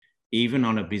even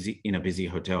in a busy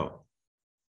hotel,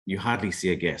 you hardly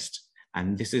see a guest.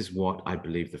 And this is what I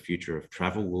believe the future of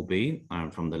travel will be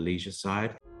from the leisure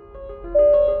side.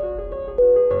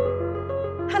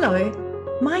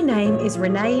 Hello, my name is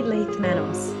Renee Leith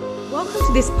Manos. Welcome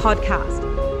to this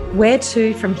podcast, Where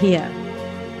To From Here,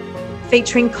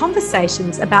 featuring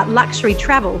conversations about luxury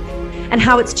travel and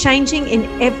how it's changing in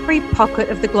every pocket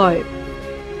of the globe.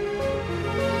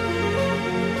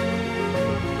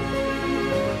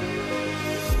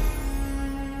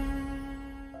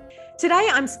 Today,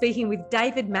 I'm speaking with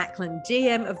David Macklin,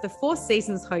 GM of the Four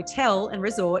Seasons Hotel and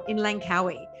Resort in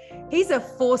Langkawi. He's a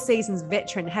Four Seasons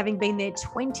veteran, having been there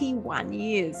 21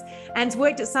 years and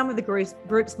worked at some of the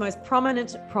group's most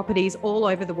prominent properties all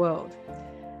over the world.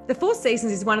 The Four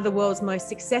Seasons is one of the world's most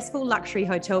successful luxury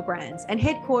hotel brands and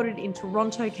headquartered in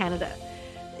Toronto, Canada.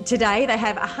 Today, they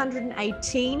have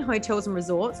 118 hotels and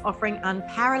resorts offering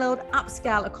unparalleled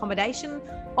upscale accommodation,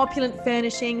 opulent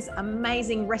furnishings,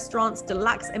 amazing restaurants,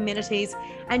 deluxe amenities,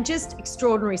 and just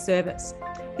extraordinary service.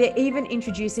 They're even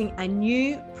introducing a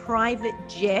new private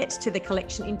jet to the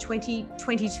collection in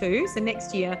 2022, so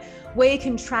next year, where you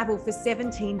can travel for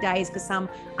 17 days for some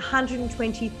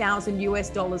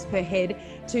 $120,000 per head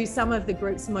to some of the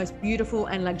group's most beautiful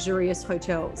and luxurious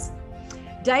hotels.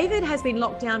 David has been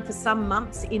locked down for some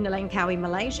months in Langkawi,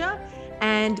 Malaysia,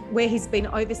 and where he's been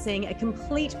overseeing a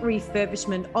complete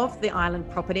refurbishment of the island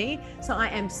property. So I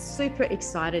am super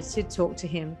excited to talk to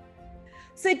him.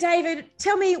 So David,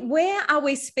 tell me, where are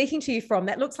we speaking to you from?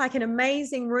 That looks like an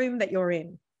amazing room that you're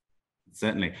in.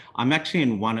 Certainly. I'm actually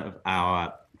in one of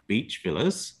our beach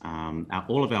villas.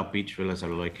 All of our beach villas are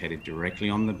located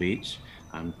directly on the beach.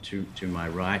 To my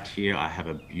right here, I have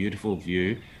a beautiful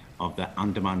view of the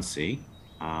Andaman Sea.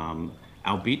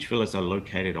 Our beach villas are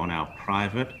located on our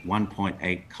private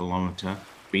 1.8 kilometre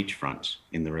beachfront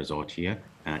in the resort here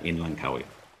in Langkawi.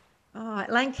 Oh,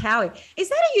 Langkawi. Is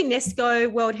that a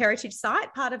UNESCO World Heritage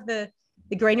Site, part of the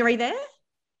greenery there?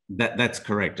 That's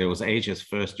correct. It was Asia's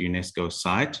first UNESCO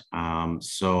site.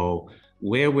 So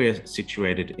where we're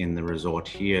situated in the resort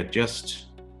here, just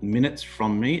minutes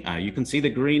from me, you can see the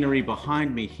greenery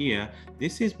behind me here.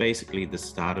 This is basically the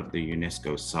start of the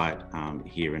UNESCO site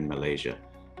here in Malaysia.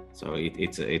 So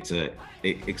it's a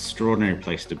extraordinary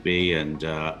place to be, and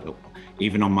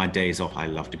even on my days off, I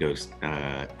love to go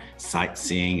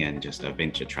sightseeing and just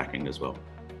adventure tracking as well.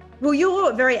 Well,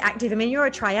 you're very active. I mean, you're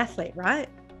a triathlete, right?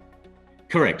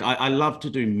 Correct. I love to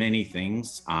do many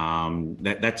things.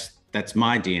 That's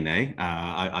my DNA.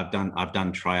 I've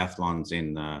done triathlons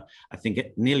in I think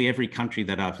nearly every country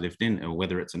that I've lived in,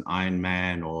 whether it's an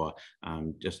Ironman or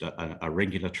just a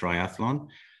regular triathlon.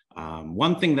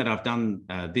 One thing that I've done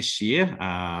this year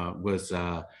was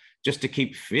just to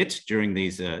keep fit during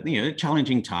these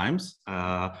challenging times.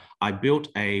 I built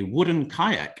a wooden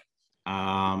kayak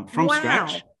from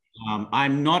scratch.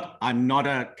 I'm not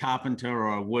a carpenter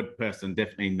or a wood person,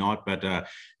 definitely not. But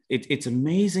it's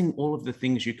amazing all of the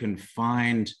things you can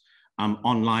find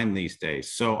online these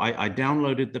days. So I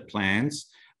downloaded the plans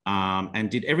and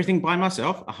did everything by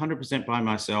myself, 100% by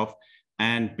myself,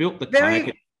 and built the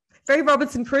kayak. Very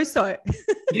Robinson Crusoe.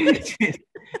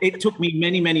 It took me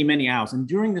many, many, many hours. And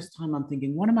during this time, I'm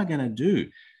thinking, what am I going to do?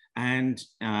 And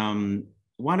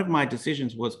one of my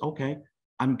decisions was, okay,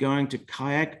 I'm going to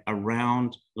kayak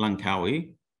around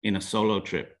Langkawi in a solo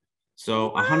trip.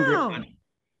 So wow.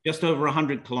 Just over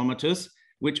 100 kilometers,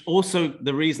 which also,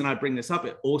 the reason I bring this up,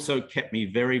 it also kept me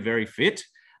very, very fit.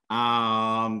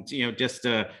 Just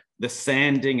the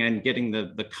sanding and getting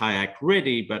the kayak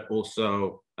ready, but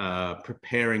also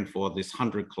preparing for this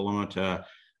 100-kilometer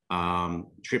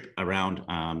trip around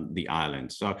the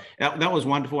island. So that was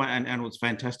wonderful, and it was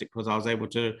fantastic because I was able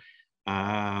to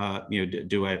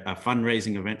do a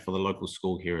fundraising event for the local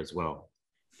school here as well.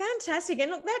 Fantastic.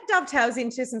 And look, that dovetails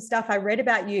into some stuff I read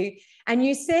about you. And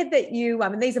you said that you,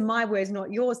 and these are my words,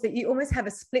 not yours, that you almost have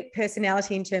a split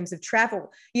personality in terms of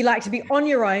travel. You like to be on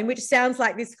your own, which sounds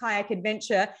like this kayak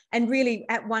adventure, and really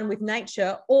at one with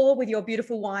nature, or with your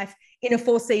beautiful wife in a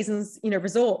Four Seasons,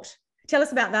 resort. Tell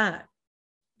us about that.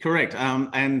 Correct.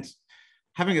 And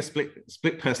having a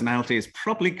split personality is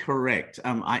probably correct.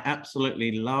 I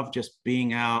absolutely love just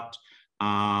being out,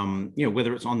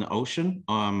 whether it's on the ocean,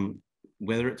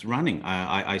 whether it's running.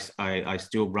 I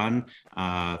still run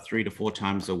 3 to 4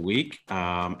 times a week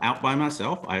out by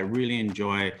myself. I really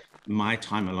enjoy my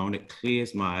time alone. It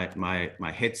clears my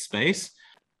headspace.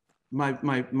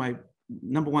 My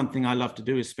number one thing I love to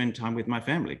do is spend time with my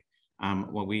family.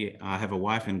 I have a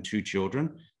wife and 2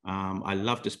 children. I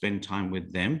love to spend time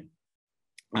with them.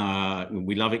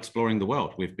 We love exploring the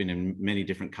world. We've been in many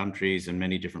different countries and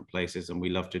many different places, and we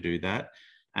love to do that.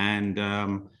 And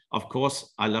of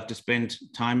course, I love to spend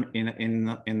time in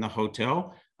the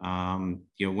hotel.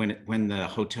 When the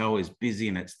hotel is busy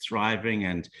and it's thriving,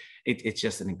 and it's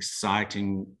just an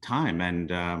exciting time.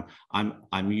 And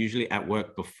I'm usually at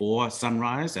work before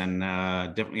sunrise, and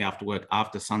definitely after work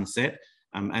after sunset.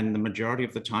 And the majority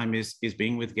of the time is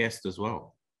being with guests as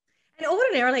well. And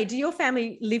ordinarily, do your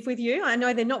family live with you? I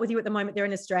know they're not with you at the moment. They're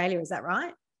in Australia. Is that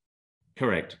right?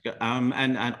 Correct.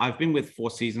 And I've been with Four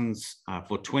Seasons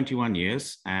for 21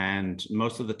 years. And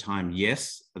most of the time,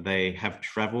 yes, they have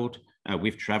traveled.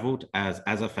 We've traveled as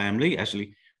a family.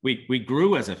 Actually, we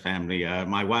grew as a family.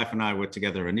 My wife and I were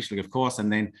together initially, of course.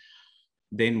 And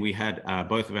then we had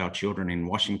both of our children in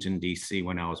Washington, D.C.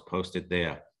 when I was posted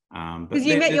there. Because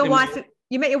you met your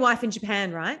wife in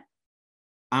Japan, right?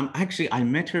 Actually, I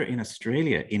met her in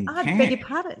Australia, in Cairns. I beg your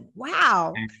pardon.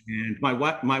 Wow. And my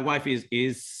wife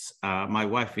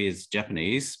is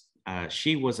Japanese.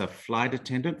 She was a flight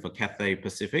attendant for Cathay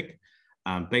Pacific,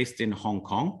 based in Hong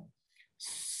Kong.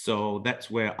 So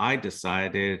that's where I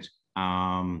decided.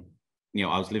 I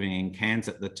was living in Cairns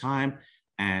at the time,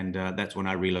 and that's when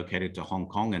I relocated to Hong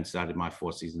Kong and started my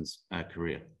Four Seasons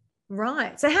career.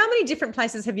 Right. So how many different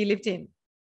places have you lived in?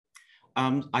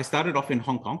 I started off in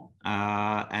Hong Kong,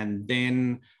 and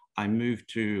then my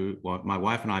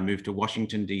wife and I moved to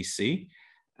Washington, D.C.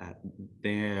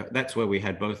 That's where we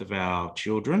had both of our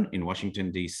children, in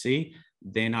Washington, D.C.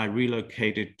 Then I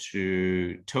relocated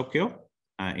to Tokyo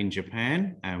in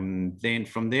Japan. And then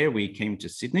from there, we came to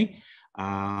Sydney.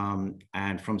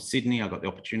 And from Sydney, I got the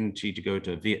opportunity to go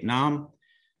to Vietnam,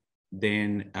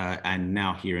 and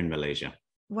now here in Malaysia.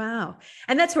 Wow.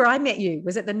 And that's where I met you,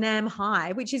 was at the Nam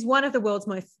Hai, which is one of the world's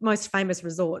most famous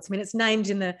resorts. I mean, it's named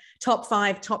in the top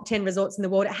 5, top 10 resorts in the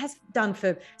world. It has done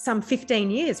for some 15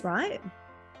 years, right?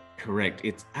 Correct.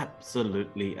 It's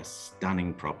absolutely a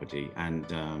stunning property.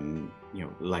 And,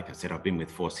 like I said, I've been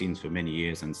with Four Seasons for many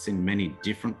years and seen many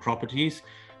different properties.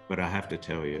 But I have to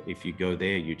tell you, if you go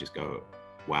there, you just go,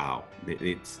 wow.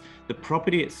 It's the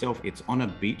property itself. It's on a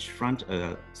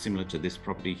beachfront, similar to this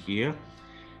property here.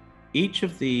 Each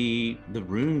of the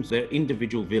rooms, they're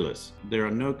individual villas. There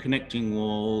are no connecting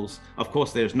walls. Of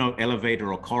course, there's no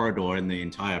elevator or corridor in the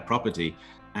entire property.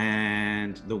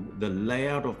 And the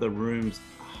layout of the rooms,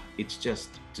 it's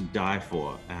just to die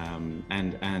for.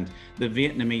 And the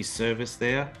Vietnamese service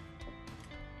there,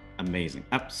 amazing,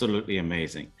 absolutely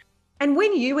amazing. And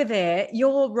when you were there,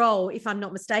 your role, if I'm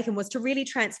not mistaken, was to really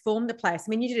transform the place. I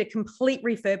mean, you did a complete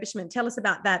refurbishment. Tell us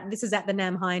about that. This is at the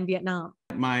Nam Hai in Vietnam.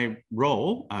 My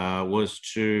role was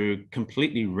to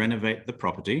completely renovate the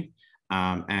property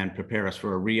and prepare us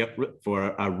for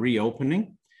a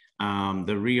reopening.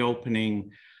 The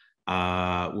reopening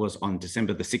was on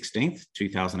December the 16th,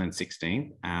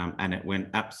 2016, and it went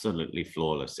absolutely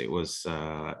flawless. It was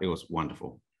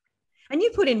wonderful. And you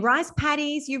put in rice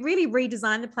paddies, you really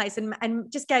redesigned the place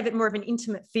and just gave it more of an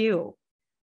intimate feel.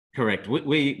 Correct.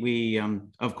 We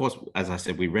of course, as I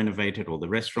said, we renovated all the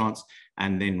restaurants,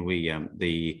 and then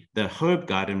the herb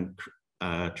garden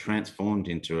transformed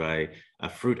into a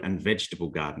fruit and vegetable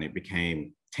garden. It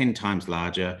became 10 times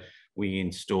larger. We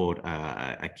installed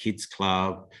a kids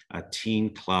club, a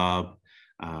teen club,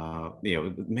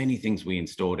 many things we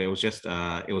installed. It was just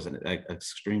it was an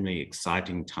extremely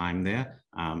exciting time there,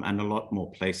 and a lot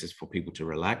more places for people to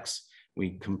relax.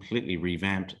 We completely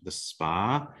revamped the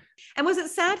spa. And was it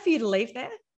sad for you to leave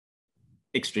there?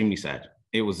 Extremely sad.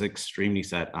 It was extremely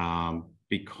sad,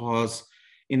 because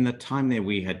in the time there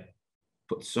we had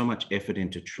put so much effort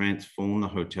into transform the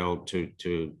hotel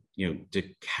to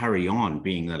carry on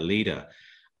being the leader.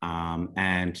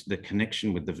 And the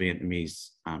connection with the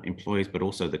Vietnamese employees, but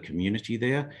also the community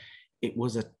there. It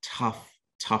was a tough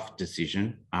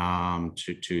decision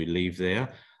to leave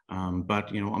there.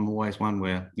 But I'm always one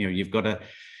where you've got to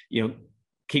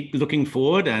keep looking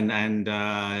forward, and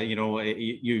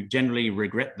you generally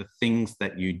regret the things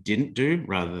that you didn't do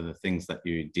rather than the things that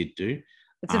you did do.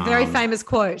 It's a very famous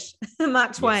quote,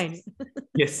 Mark Twain.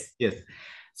 Yes.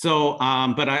 So,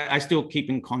 but I still keep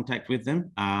in contact with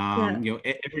them.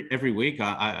 Every week,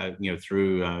 I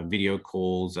through video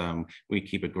calls, we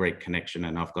keep a great connection,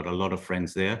 and I've got a lot of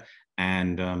friends there.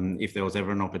 And if there was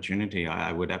ever an opportunity,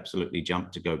 I would absolutely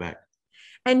jump to go back.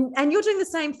 And you're doing the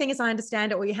same thing, as I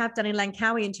understand it, or you have done in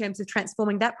Langkawi, in terms of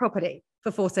transforming that property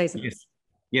for Four Seasons.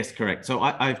 Yes, correct. So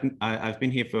I've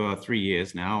been here for 3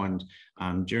 years now, and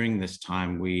during this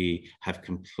time we have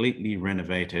completely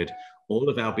renovated all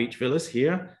of our beach villas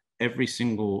here. Every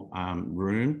single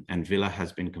room and villa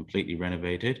has been completely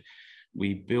renovated.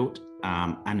 We built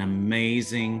an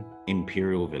amazing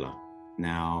Imperial Villa.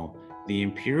 Now, the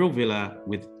Imperial Villa,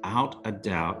 without a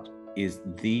doubt, is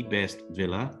the best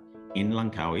villa in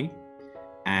Langkawi,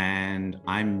 and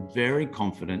I'm very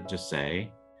confident to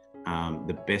say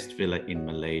the best villa in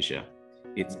Malaysia.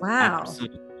 It's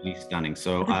absolutely stunning.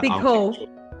 So that's a big call.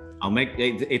 I'll make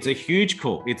it. It's a huge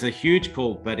call. It's a huge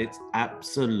call, but it's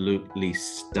absolutely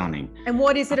stunning. And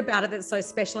what is it about it that's so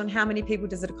special, and how many people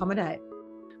does it accommodate?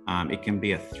 It can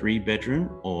be a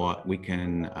 3-bedroom, or we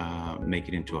can make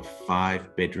it into a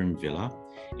 5-bedroom villa.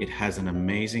 It has an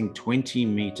amazing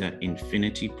 20-meter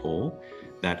infinity pool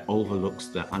that overlooks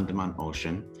the Andaman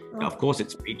Ocean. Now, of course,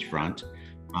 it's beachfront.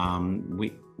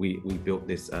 We built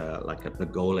this like a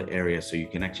pergola area, so you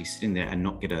can actually sit in there and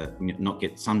not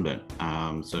get sunburnt.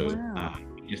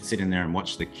 You just sit in there and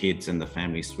watch the kids and the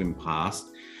family swim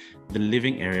past. The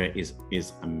living area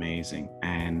is amazing,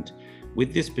 and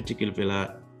with this particular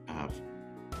villa,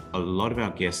 a lot of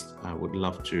our guests would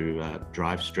love to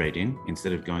drive straight in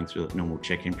instead of going through the normal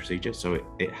check-in procedure. So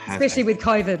it has, especially with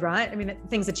COVID, right? I mean,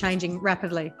 things are changing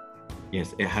rapidly.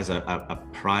 Yes, it has a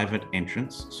private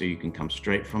entrance, so you can come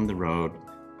straight from the road.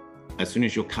 As soon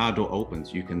as your car door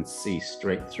opens, you can see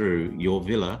straight through your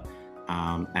villa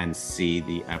and see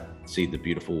the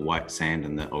beautiful white sand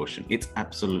and the ocean. It's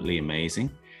absolutely amazing.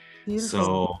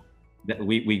 Beautiful. So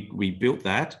we built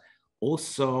that.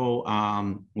 Also,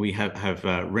 we have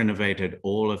renovated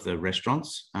all of the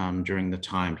restaurants during the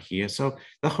time here. So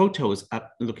the hotel is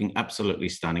looking absolutely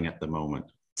stunning at the moment.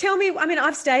 Tell me, I mean,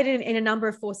 I've stayed in a number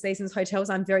of Four Seasons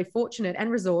hotels. I'm very fortunate, and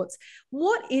resorts.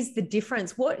 What is the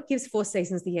difference? What gives Four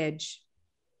Seasons the edge?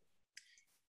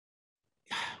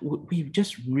 We've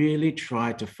just really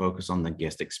tried to focus on the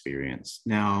guest experience.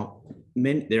 Now,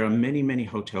 there are many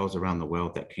hotels around the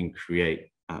world that can create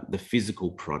the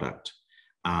physical product,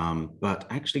 but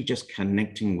actually just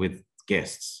connecting with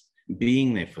guests,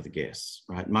 being there for the guests,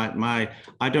 right?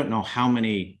 I don't know how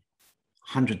many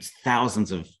hundreds,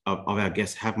 thousands of our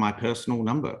guests have my personal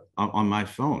number on my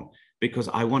phone, because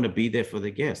I want to be there for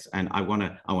the guests, and I want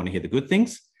to hear the good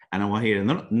things, and I want to hear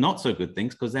the not so good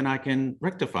things, because then I can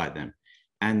rectify them.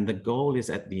 And the goal is,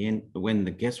 at the end, when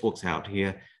the guest walks out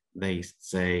here, they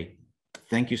say,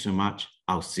 "Thank you so much.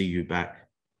 I'll see you back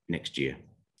next year."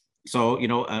 So,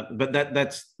 but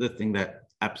that's the thing that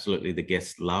absolutely the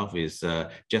guests love, is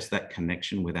just that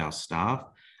connection with our staff.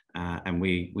 And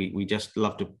we just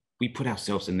love to, we put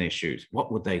ourselves in their shoes.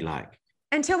 What would they like?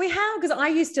 And tell me how, because I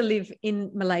used to live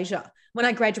in Malaysia. When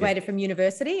I graduated from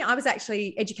university, I was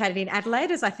actually educated in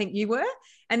Adelaide, as I think you were.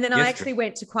 And then I actually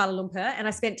went to Kuala Lumpur, and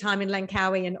I spent time in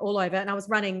Langkawi and all over, and I was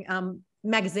running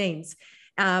magazines.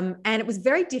 And it was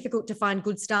very difficult to find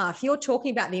good staff. You're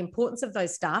talking about the importance of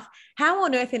those staff. How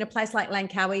on earth in a place like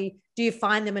Langkawi do you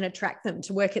find them and attract them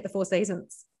to work at the Four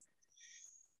Seasons?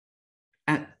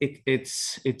 And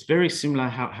it's very similar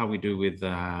how we do with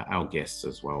our guests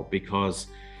as well, because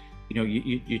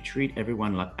you treat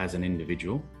everyone as an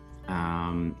individual,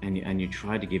 and you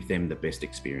try to give them the best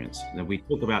experience. Now, we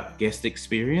talk about guest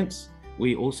experience.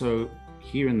 We also,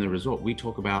 here in the resort, we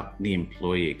talk about the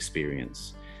employee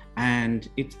experience. And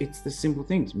it's the simple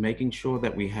things, making sure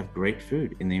that we have great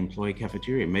food in the employee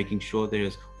cafeteria, making sure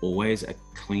there's always a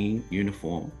clean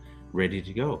uniform ready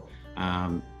to go.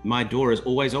 My door is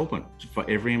always open for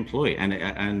every employee.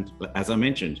 And as I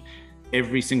mentioned,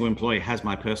 every single employee has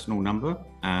my personal number.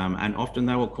 And often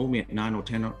they will call me at 9 or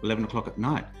 10 or 11 o'clock at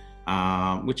night,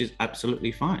 which is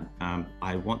absolutely fine.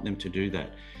 I want them to do that.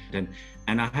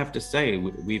 And I have to say,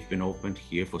 we've been opened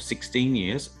here for 16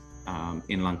 years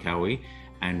in Langkawi.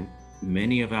 And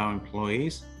many of our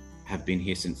employees have been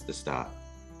here since the start.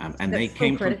 And they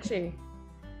came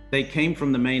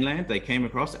from the mainland, they came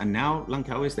across, and now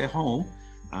Langkawi is their home.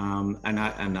 And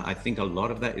I think a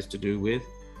lot of that is to do with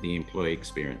the employee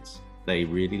experience. They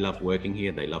really love working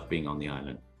here. They love being on the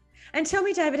island. And tell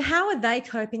me, David, how are they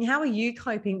coping? How are you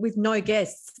coping with no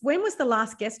guests? When was the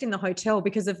last guest in the hotel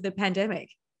because of the pandemic?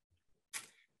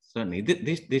 Certainly,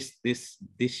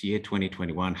 this year,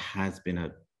 2021, has been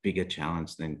a bigger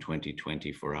challenge than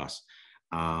 2020 for us.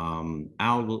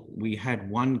 We had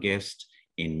one guest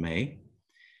in May,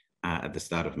 at the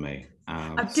start of May.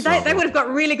 They would have got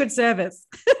really good service.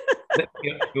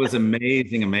 It was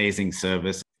amazing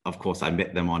service. Of course, I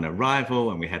met them on arrival,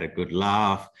 and we had a good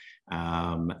laugh.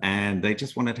 And they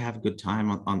just wanted to have a good time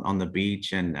on the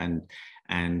beach and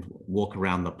walk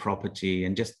around the property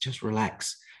and just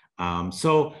relax.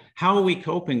 So how are we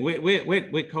coping?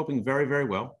 We're coping very, very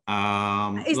well.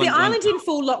 Is the island in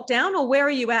full lockdown, or where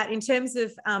are you at in terms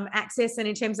of access and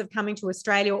in terms of coming to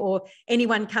Australia or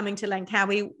anyone coming to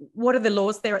Langkawi? What are the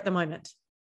laws there at the moment?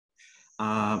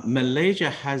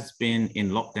 Malaysia has been in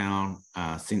lockdown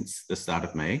since the start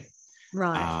of May.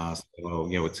 Right. So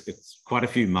it's quite a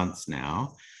few months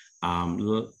now.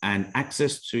 and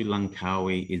access to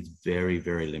Langkawi is very,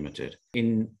 very limited.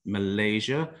 In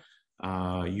Malaysia,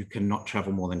 you cannot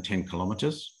travel more than 10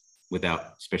 kilometers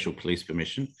without special police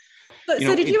permission.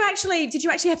 So did you actually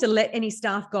have to let any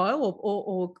staff go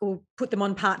or put them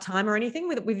on part-time or anything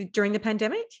with during the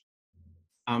pandemic?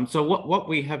 So what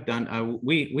we have done,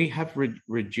 we have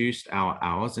reduced our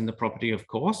hours in the property, of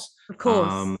course. Of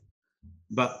course.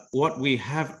 But what we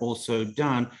have also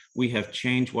done, we have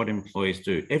changed what employees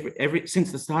do.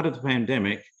 Since the start of the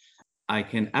pandemic, I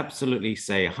can absolutely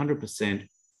say 100%,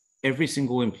 every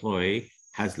single employee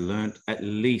has learned at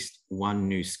least one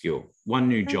new skill, one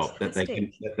new job that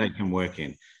they can work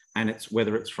in. And it's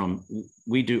whether it's from,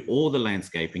 we do all the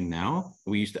landscaping now.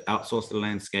 We used to outsource the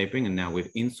landscaping and now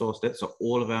we've insourced it. So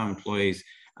all of our employees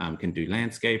can do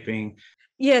landscaping.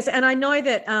 Yes, and I know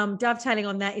that dovetailing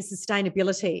on that is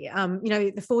sustainability.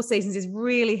 The Four Seasons is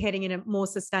really heading in a more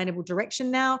sustainable direction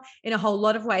now in a whole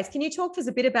lot of ways. Can you talk to us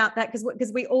a bit about that?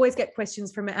 Because we always get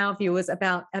questions from our viewers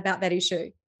about that issue.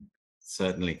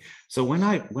 Certainly. So when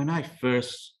I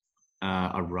first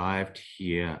arrived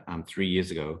here 3 years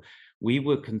ago, we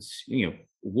were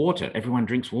water. Everyone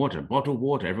drinks water, bottled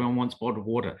water. Everyone wants bottled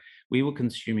water. We were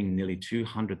consuming nearly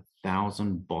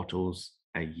 200,000 bottles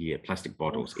a year, plastic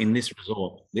bottles, in this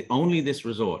resort, only this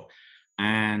resort.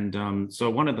 And so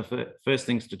one of the first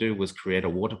things to do was create a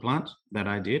water plant that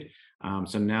I did.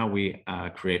 So now we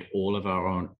create all of our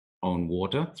own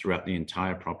water throughout the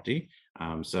entire property.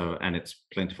 And it's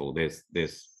plentiful.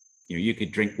 There's you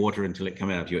could drink water until it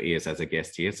comes out of your ears as a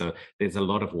guest here. So there's a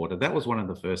lot of water. That was one of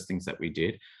the first things that we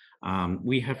did.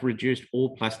 We have reduced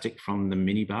all plastic from the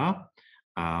minibar.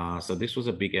 So this was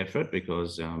a big effort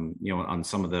because on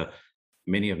some of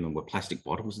many of them were plastic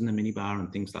bottles in the minibar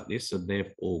and things like this. So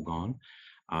they've all gone.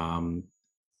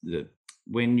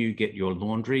 When you get your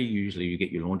laundry, usually you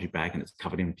get your laundry bag and it's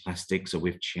covered in plastic. So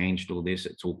we've changed all this.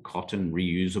 It's all cotton,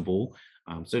 reusable.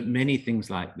 So many things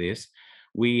like this.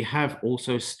 We have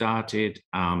also started,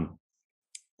 and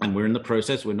we're in the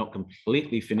process, we're not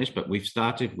completely finished, but we've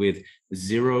started with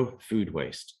zero food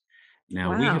waste.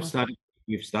 Now, Wow.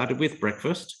 we've started with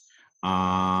breakfast,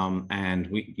 and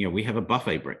we have a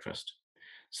buffet breakfast.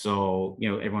 So,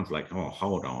 everyone's like, oh,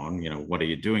 hold on, what are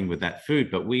you doing with that food?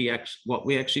 But what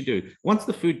we actually do, once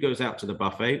the food goes out to the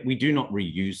buffet, we do not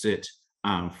reuse it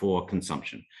for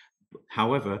consumption.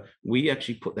 However, we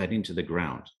actually put that into the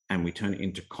ground and we turn it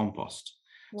into compost.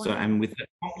 Wow. So, and with that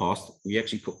compost, we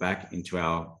actually put back into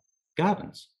our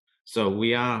gardens. So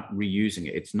we are reusing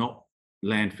it. It's not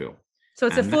landfill. So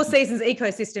it's a Four Seasons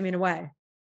ecosystem in a way.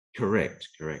 Correct.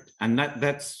 And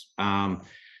that's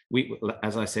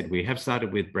as I said, we have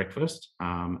started with breakfast,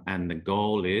 and the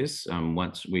goal is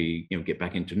once we get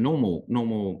back into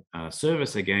normal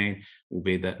service again, will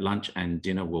be that lunch and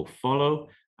dinner will follow,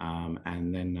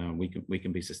 and then we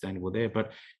can be sustainable there.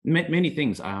 But many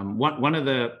things. One of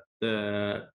the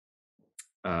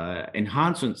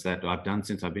enhancements that I've done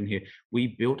since I've been here, we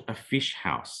built a fish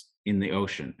house in the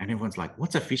ocean, and everyone's like,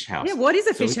 "What's a fish house?" Yeah, what is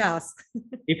a fish house?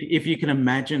 If you can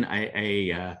imagine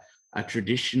a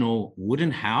traditional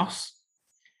wooden house,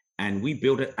 and we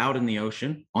built it out in the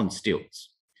ocean on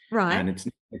stilts. Right. And it's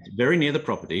very near the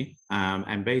property.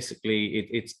 And basically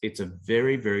it's a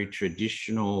very, very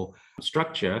traditional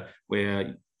structure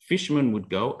where fishermen would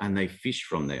go and they fish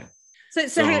from there. So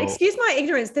excuse my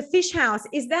ignorance, the fish house,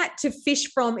 is that to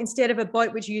fish from instead of a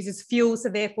boat which uses fuel, so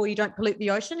therefore you don't pollute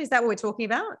the ocean? Is that what we're talking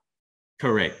about?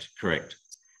 Correct.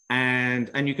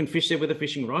 And you can fish there with a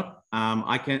fishing rod.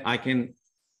 I can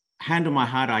hand on my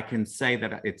heart, I can say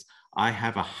that I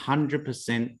have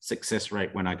 100% success rate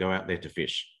when I go out there to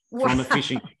fish. Wow. From a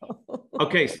fishing.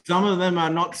 Okay, some of them are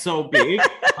not so big.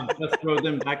 I just throw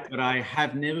them back, but I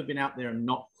have never been out there and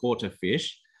not caught a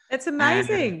fish. That's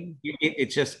amazing.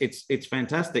 It's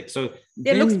fantastic. So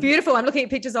it looks beautiful. I'm looking at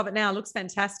pictures of it now. It looks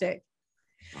fantastic.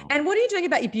 Oh. And what are you doing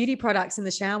about your beauty products in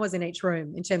the showers in each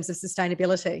room in terms of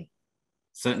sustainability?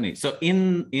 Certainly. So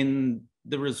in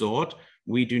the resort,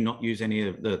 we do not use any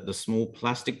of the small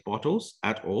plastic bottles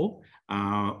at all.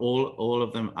 All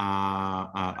of them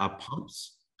are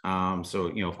pumps.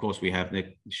 So, of course, we have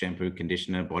the shampoo,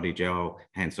 conditioner, body gel,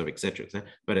 hand soap, etc.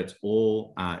 But it's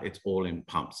all in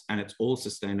pumps, and it's all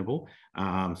sustainable.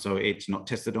 So it's not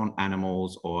tested on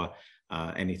animals or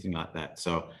anything like that.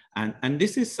 So, and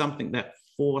this is something that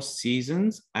Four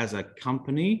Seasons as a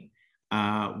company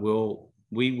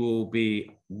we will be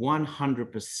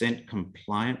 100%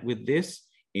 compliant with this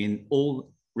in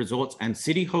all resorts and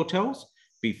city hotels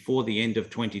before the end of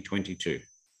 2022.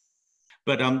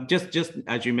 But just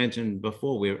as you mentioned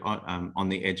before, we're on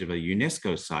the edge of a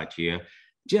UNESCO site here.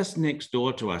 Just next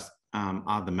door to us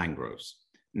are the mangroves.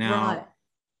 Now,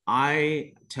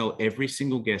 I tell every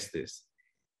single guest this: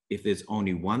 if there's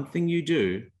only one thing you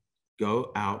do,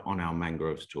 go out on our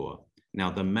mangroves tour. Now,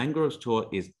 the mangroves tour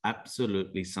is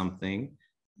absolutely something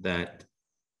that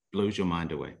blows your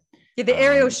mind away. Yeah, the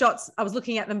aerial shots, I was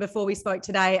looking at them before we spoke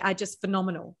today, are just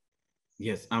phenomenal.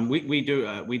 Yes, we do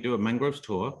a mangroves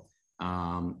tour.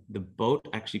 The boat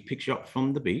actually picks you up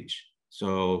from the beach.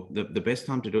 So the best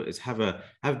time to do it is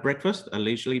have breakfast, a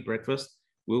leisurely breakfast.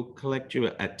 We'll collect you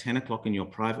at 10 o'clock in your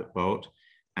private boat,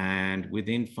 and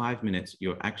within 5 minutes,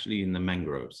 you're actually in the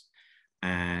mangroves.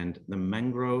 And the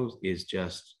mangroves is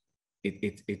just,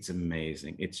 it's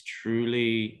amazing. It's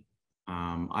truly,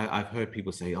 I've heard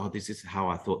people say, oh, this is how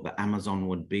I thought the Amazon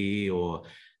would be, or,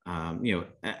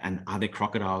 and are there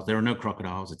crocodiles? There are no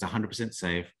crocodiles. It's 100%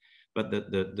 safe. But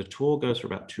the tour goes for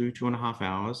about 2.5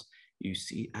 hours. You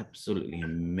see absolutely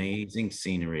amazing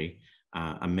scenery,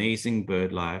 amazing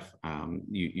bird life.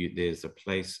 There's a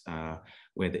place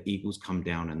where the eagles come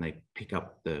down and they pick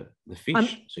up the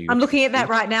fish. I'm looking at that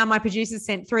right now. My producers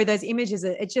sent through those images.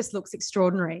 It just looks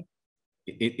extraordinary.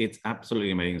 It's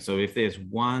absolutely amazing. So if there's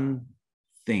one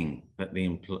thing that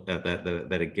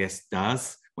that a guest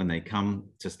does when they come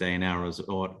to stay in our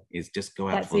resort, is just go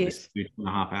out for this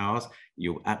 2.5 hours,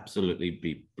 you'll absolutely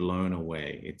be blown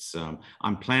away. It's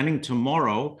I'm planning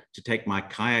tomorrow to take my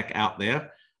kayak out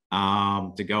there,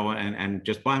 to go and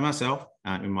just by myself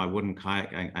in my wooden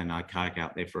kayak, and I kayak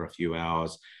out there for a few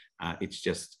hours. It's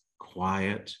just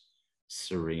quiet,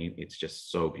 serene. It's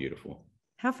just so beautiful.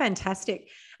 How fantastic.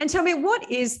 And tell me,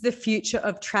 what is the future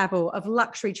of travel, of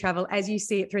luxury travel, as you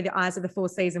see it through the eyes of the Four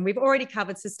Seasons? We've already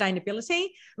covered sustainability.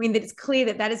 I mean, that it's clear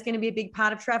that that is going to be a big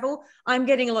part of travel. I'm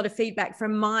getting a lot of feedback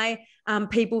from my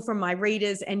people, from my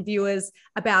readers and viewers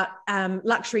about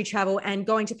luxury travel and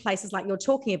going to places like you're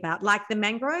talking about, like the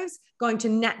mangroves, going to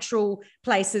natural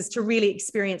places to really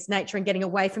experience nature and getting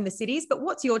away from the cities. But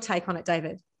what's your take on it,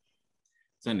 David?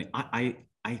 Certainly.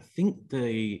 I think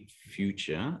the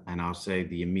future, and I'll say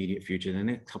the immediate future, the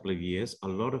next couple of years, a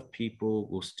lot of people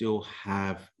will still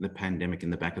have the pandemic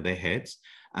in the back of their heads,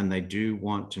 and they do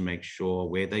want to make sure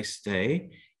where they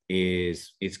stay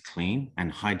is clean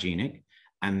and hygienic,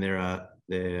 and there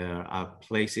are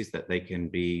places that they can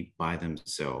be by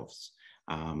themselves.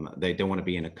 They don't want to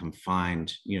be in a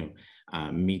confined,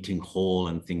 meeting hall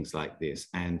and things like this.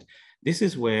 And this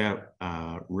is where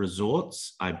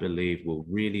resorts, I believe, will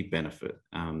really benefit,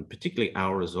 particularly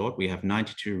our resort. We have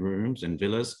 92 rooms and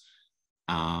villas,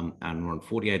 and we're on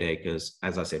 48 acres.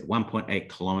 As I said, 1.8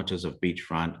 kilometers of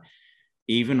beachfront.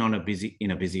 Even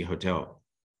in a busy hotel,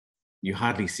 you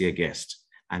hardly see a guest.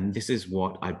 And this is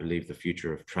what I believe the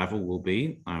future of travel will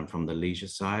be, from the leisure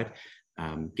side.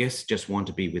 Guests just want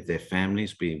to be with their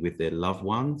families, be with their loved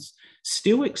ones,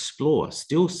 still explore,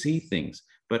 still see things,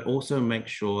 but also make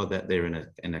sure that they're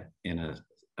in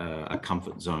a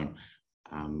comfort zone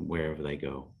wherever they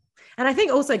go. And I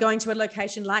think also going to a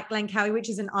location like Langkawi, which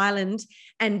is an island,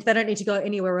 and they don't need to go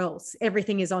anywhere else.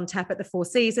 Everything is on tap at the Four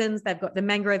Seasons. They've got the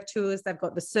mangrove tours, they've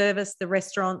got the service, the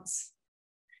restaurants.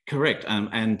 Correct.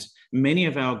 And many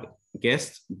of our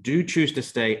guests do choose to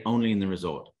stay only in the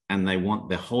resort, and they want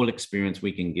the whole experience.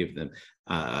 We can give them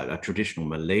a traditional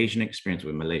Malaysian experience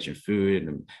with Malaysian food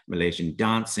and Malaysian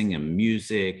dancing and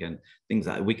music and things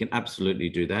like that. We can absolutely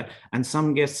do that. And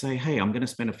some guests say, hey, I'm going to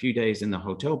spend a few days in the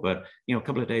hotel, but a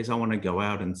couple of days I want to go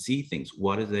out and see things.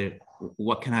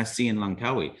 What can I see in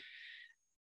Langkawi?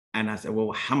 And I said,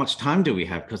 well, how much time do we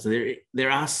have? Because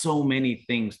there are so many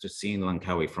things to see in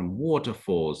Langkawi, from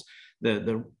waterfalls.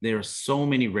 There are so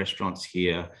many restaurants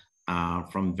here,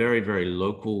 from very, very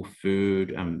local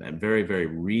food and very, very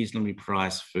reasonably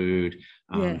priced food,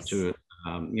 yes, to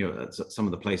some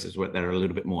of the places that are a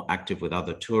little bit more active with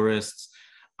other tourists.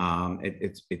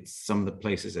 It's some of the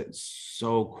places that's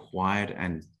so quiet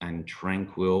and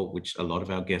tranquil, which a lot of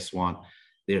our guests want.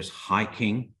 There's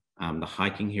hiking. The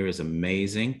hiking here is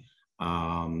amazing.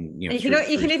 You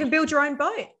can even build your own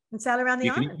boat and sail around the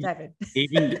island, David.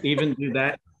 even do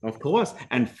that, of course.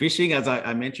 And fishing, as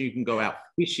I mentioned, you can go out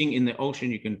fishing in the ocean.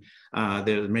 You can.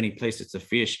 There are many places to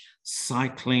fish.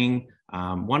 Cycling.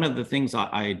 One of the things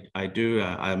I do,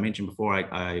 I mentioned before,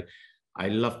 I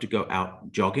love to go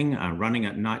out jogging, running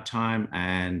at nighttime,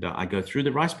 and I go through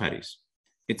the rice paddies.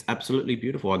 It's absolutely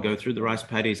beautiful. I go through the rice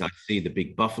paddies. I see the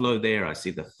big buffalo there. I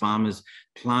see the farmers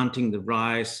planting the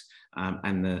rice.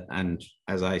 And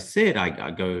as I said,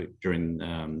 I go during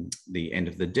the end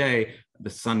of the day. The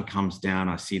sun comes down.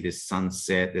 I see this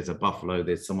sunset. There's a buffalo.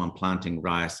 There's someone planting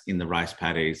rice in the rice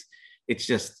paddies. It's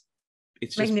just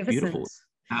beautiful.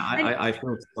 I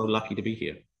feel so lucky to be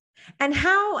here. And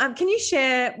how can you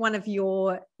share one of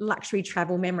your luxury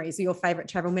travel memories or your favorite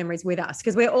travel memories with us?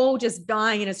 Because we're all just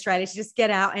dying in Australia to just get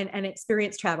out and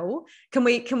experience travel. Can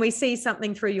we see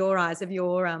something through your eyes of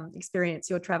your experience,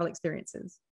 your travel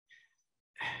experiences?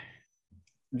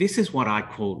 This is what I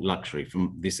call luxury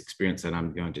from this experience that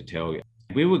I'm going to tell you.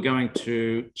 We were going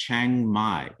to Chiang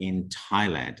Mai in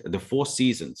Thailand, the Four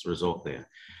Seasons resort there.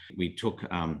 We took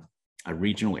a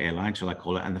regional airline, shall I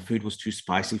call it, and the food was too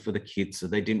spicy for the kids, so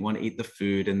they didn't want to eat the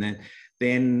food. And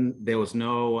then there was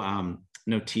no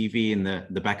TV in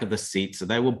the back of the seat, so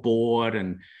they were bored.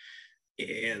 And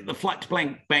the flight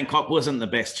to Bangkok wasn't the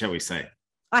best, shall we say?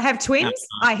 I have twins.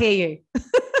 I hear you.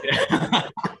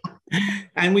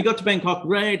 And we got to Bangkok.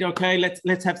 Great. Okay,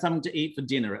 let's have something to eat for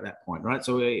dinner at that point, right?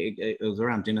 So it was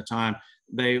around dinner time.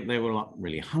 They were like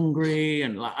really hungry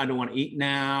and like, I don't want to eat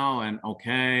now. And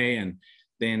okay, and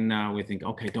then we think,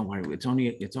 okay, don't worry. It's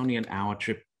only an hour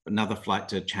trip. Another flight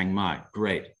to Chiang Mai.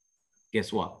 Great.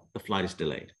 Guess what? The flight is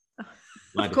delayed.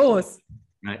 Of course.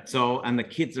 Right. So, and the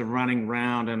kids are running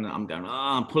around, and I'm going,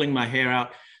 I'm pulling my hair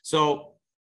out. So,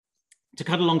 to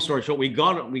cut a long story short, we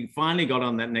finally got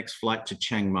on that next flight to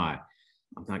Chiang Mai.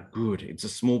 I'm like, good. It's a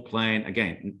small plane.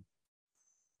 Again,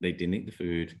 they didn't eat the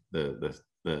food. There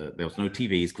was no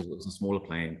TVs because it was a smaller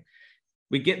plane.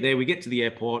 We get there. We get to the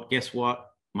airport. Guess what?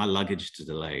 My luggage is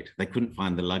delayed. They couldn't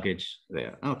find the luggage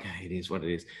there. Okay, it is what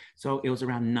it is. So it was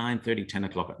around 9:30, 10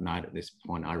 o'clock at night at this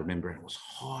point. I remember it was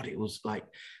hot. It was like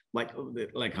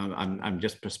I'm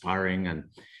just perspiring. And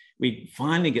we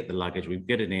finally get the luggage. We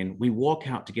get it in. We walk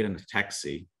out to get in a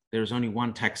taxi. There's only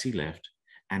one taxi left,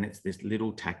 and it's this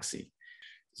little taxi.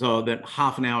 So that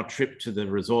half an hour trip to the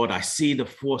resort, I see the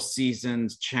Four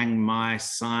Seasons Chiang Mai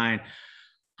sign.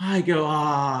 I go,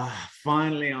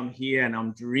 finally I'm here, and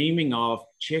I'm dreaming of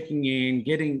checking in,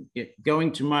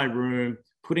 going to my room,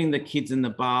 putting the kids in the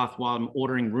bath while I'm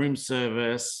ordering room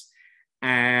service,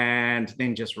 and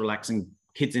then just relaxing.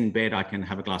 Kids in bed, I can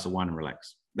have a glass of wine and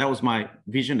relax. That was my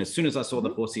vision as soon as I saw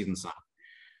the Four Seasons sign.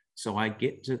 So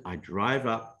we drive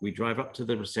up to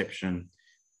the reception.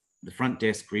 The front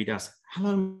desk greet us.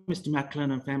 Hello, Mr. Macklin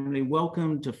and family.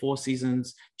 Welcome to Four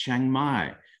Seasons Chiang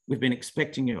Mai. We've been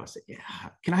expecting you. I said, yeah,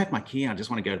 can I have my key? I just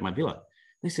want to go to my villa.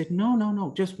 They said,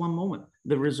 no, just one moment.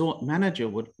 The resort manager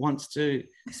wants to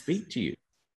speak to you.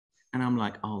 And I'm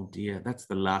like, oh dear, that's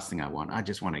the last thing I want. I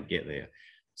just want to get there.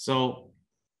 So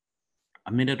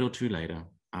a minute or two later,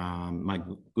 my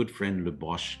good friend Le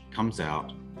Bosch comes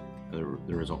out, the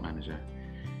resort manager.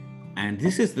 And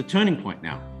this is the turning point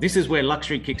now. This is where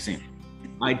luxury kicks in.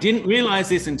 I didn't realize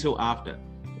this until after.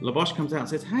 Le Bosch comes out and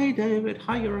says, hey, David,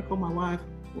 hi, Yuriko, my wife.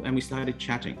 And we started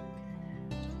chatting.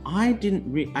 I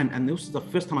didn't, and this was the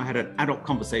first time I had an adult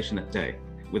conversation that day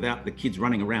without the kids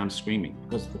running around screaming,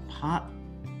 because the part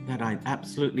that I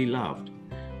absolutely loved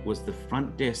was the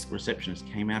front desk receptionist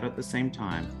came out at the same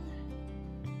time,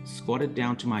 squatted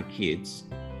down to my kids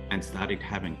and started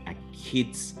having a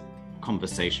kids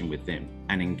conversation with them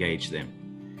and engage them.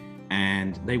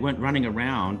 And they weren't running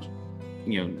around,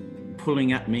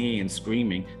 pulling at me and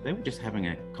screaming. They were just having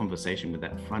a conversation with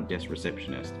that front desk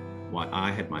receptionist while I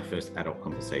had my first adult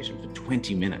conversation for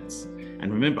 20 minutes.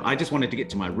 And remember, I just wanted to get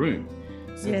to my room.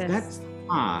 So yes. That's the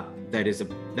part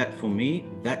that for me,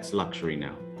 that's luxury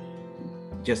now.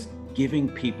 Just giving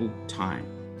people time.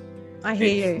 I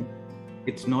hear you.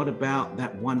 It's not about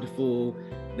that wonderful,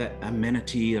 that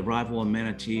amenity, arrival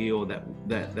amenity, or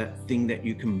that thing that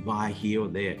you can buy here or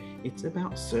there. It's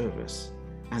about service.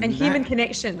 And human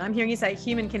connection. I'm hearing you say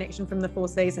human connection from the Four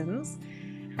Seasons.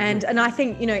 And I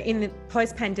think, in the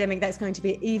post-pandemic, that's going to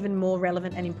be even more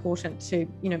relevant and important to,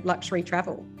 luxury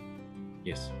travel.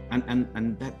 Yes.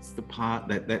 And that's the part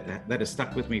that has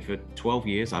stuck with me for 12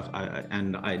 years. I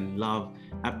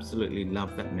absolutely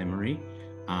love that memory.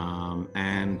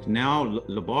 And now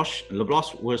Le Bosch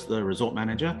was the resort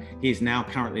manager. He's now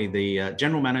currently the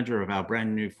general manager of our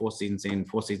brand new Four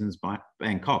Seasons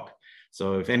Bangkok.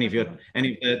 So if any of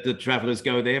the travelers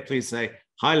go there, please say,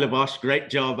 hi, Le Bosch, great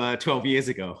job 12 years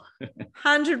ago.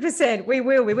 100%. We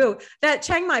will. That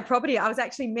Chiang Mai property, I was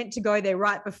actually meant to go there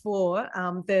right before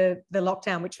the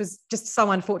lockdown, which was just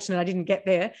so unfortunate I didn't get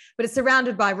there. But it's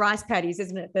surrounded by rice paddies,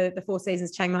 isn't it? The Four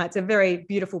Seasons Chiang Mai. It's a very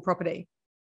beautiful property.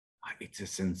 It's a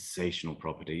sensational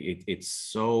property. It's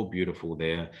so beautiful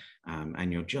there,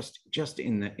 and you're just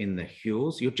in the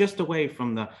hills. You're just away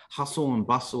from the hustle and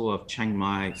bustle of Chiang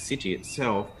Mai city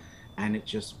itself, and it's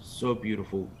just so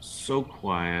beautiful, so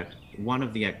quiet. One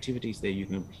of the activities there, you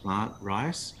can plant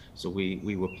rice. So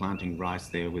we were planting rice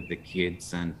there with the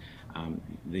kids, and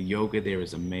the yoga there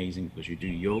is amazing because you do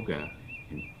yoga,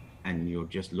 and you're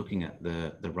just looking at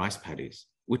the rice paddies.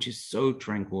 which is so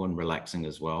tranquil and relaxing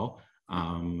as well.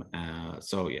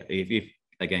 So yeah, if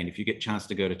you get a chance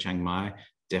to go to Chiang Mai,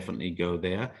 definitely go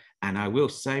there. And I will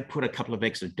say, put a couple of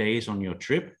extra days on your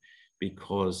trip,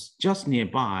 because just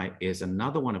nearby is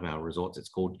another one of our resorts. It's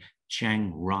called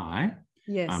Chiang Rai,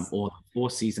 or Four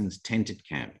Seasons Tented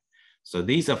Camp. So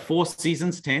these are Four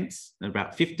Seasons tents,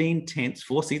 about 15 tents,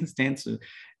 Four Seasons tents.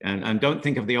 And don't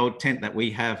think of the old tent that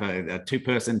we have, a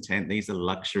two-person tent. These are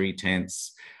luxury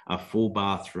tents, a full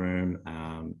bathroom,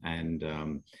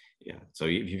 yeah. So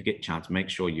if you get a chance, make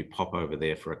sure you pop over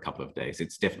there for a couple of days.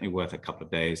 It's definitely worth a couple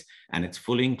of days, and it's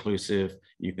fully inclusive.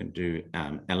 You can do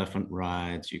elephant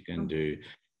rides. You can do,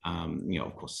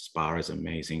 of course, spa is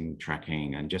amazing,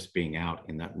 trekking, and just being out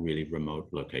in that really remote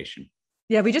location.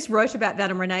 Yeah, we just wrote about that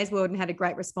on Renee's World and had a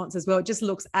great response as well. It just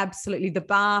looks absolutely, the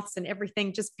baths and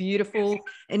everything, just beautiful,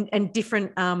 and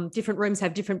different rooms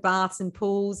have different baths and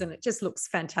pools, and it just looks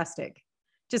fantastic.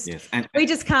 We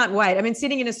just can't wait. I mean,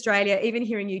 sitting in Australia, even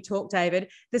hearing you talk, David,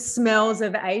 the smells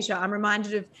of Asia, I'm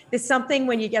reminded of, there's something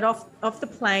when you get off the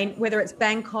plane, whether it's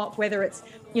Bangkok, whether it's,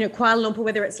 Kuala Lumpur,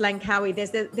 whether it's Langkawi,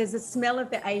 there's a smell of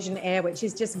the Asian air, which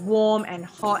is just warm and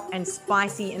hot and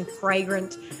spicy and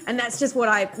fragrant. And that's just what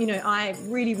I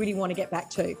really, really want to get back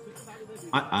to.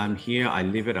 I'm here. I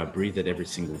live it. I breathe it every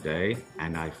single day.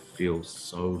 And I feel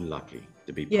so lucky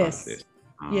to be part of this.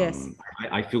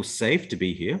 I feel safe to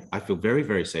be here. I feel very,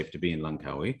 very safe to be in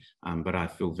Langkawi, but I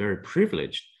feel very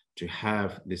privileged to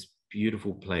have this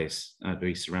beautiful place, to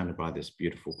be surrounded by this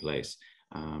beautiful place,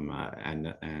 and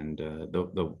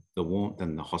the warmth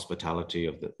and the hospitality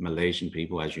of the Malaysian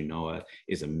people, as you know,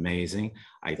 is amazing.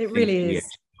 It really is.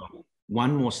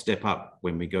 One more step up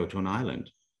when we go to an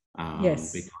island,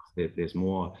 because there's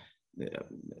more.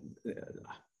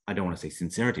 I don't want to say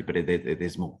sincerity, but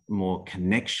there's more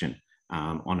connection.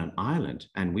 On an island,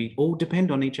 and we all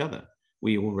depend on each other.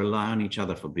 We all rely on each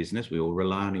other for business. We all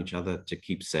rely on each other to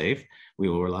keep safe. We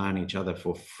all rely on each other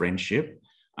for friendship.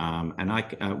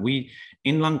 We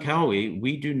in Langkawi,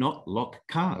 we do not lock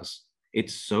cars.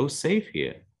 It's so safe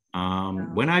here.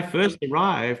 When I first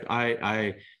arrived,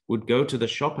 I would go to the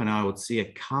shop and I would see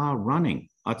a car running.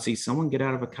 I'd see someone get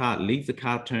out of a car, leave the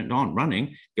car turned on,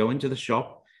 running, go into the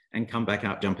shop, and come back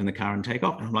out, jump in the car, and take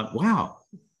off. And I'm like, wow.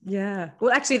 Yeah.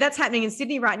 Well, actually, that's happening in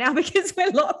Sydney right now because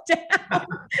we're locked down.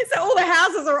 So all the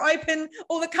houses are open,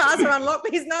 all the cars are unlocked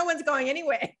because no one's going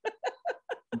anywhere.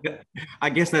 I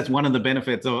guess that's one of the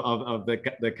benefits of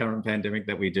the current pandemic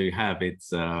that we do have. It's,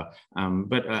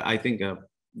 but I think,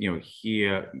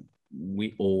 here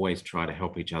we always try to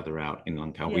help each other out in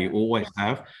Langkawi. We always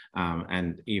have,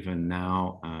 and even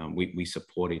now we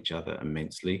support each other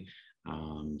immensely.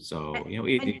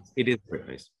 It is a great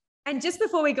place. And just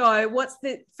before we go, what's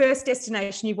the first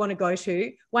destination you want to go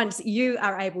to once you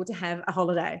are able to have a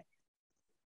holiday?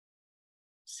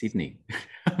 Sydney.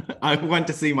 I want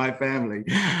to see my family.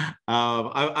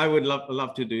 I would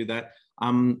love to do that.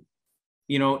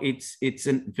 It's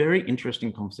a very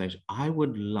interesting conversation. I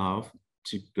would love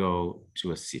to go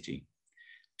to a city,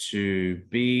 to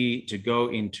go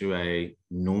into a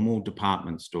normal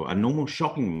department store, a normal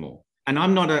shopping mall. And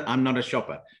I'm not a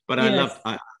shopper, but I love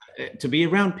to be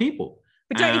around people.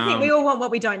 But don't you think we all want what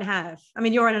we don't have? I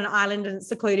mean, you're on an island and it's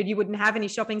secluded. You wouldn't have any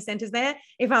shopping centers there.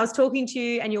 If I was talking to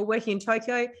you and you're working in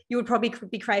Tokyo, you would probably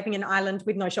be craving an island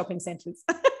with no shopping centers.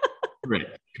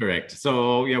 Correct.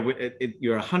 So you're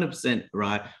 100%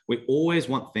 right. We always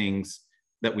want things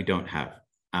that we don't have.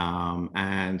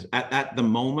 And at the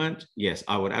moment, yes,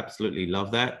 I would absolutely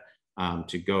love that,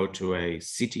 to go to a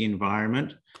city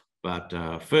environment. But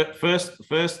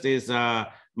first is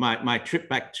my trip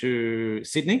back to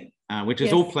Sydney, which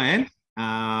is all planned.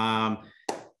 I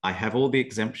have all the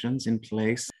exemptions in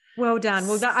place. Well done.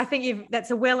 Well, I think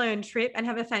that's a well-earned trip, and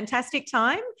have a fantastic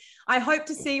time. I hope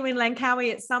to see you in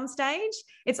Langkawi at some stage.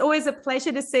 It's always a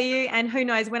pleasure to see you. And who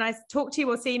knows, when I talk to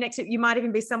you or see you next week, you might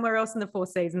even be somewhere else in the Four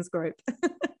Seasons group.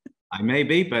 I may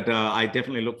be, but I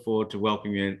definitely look forward to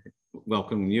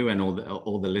welcoming you and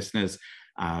all the listeners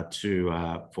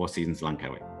to Four Seasons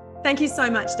Langkawi. Thank you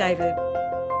so much, David.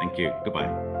 Thank you. Goodbye.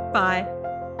 Bye.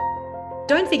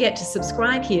 Don't forget to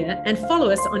subscribe here and follow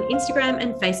us on Instagram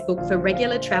and Facebook for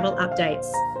regular travel updates.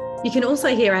 You can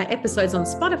also hear our episodes on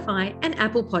Spotify and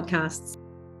Apple Podcasts.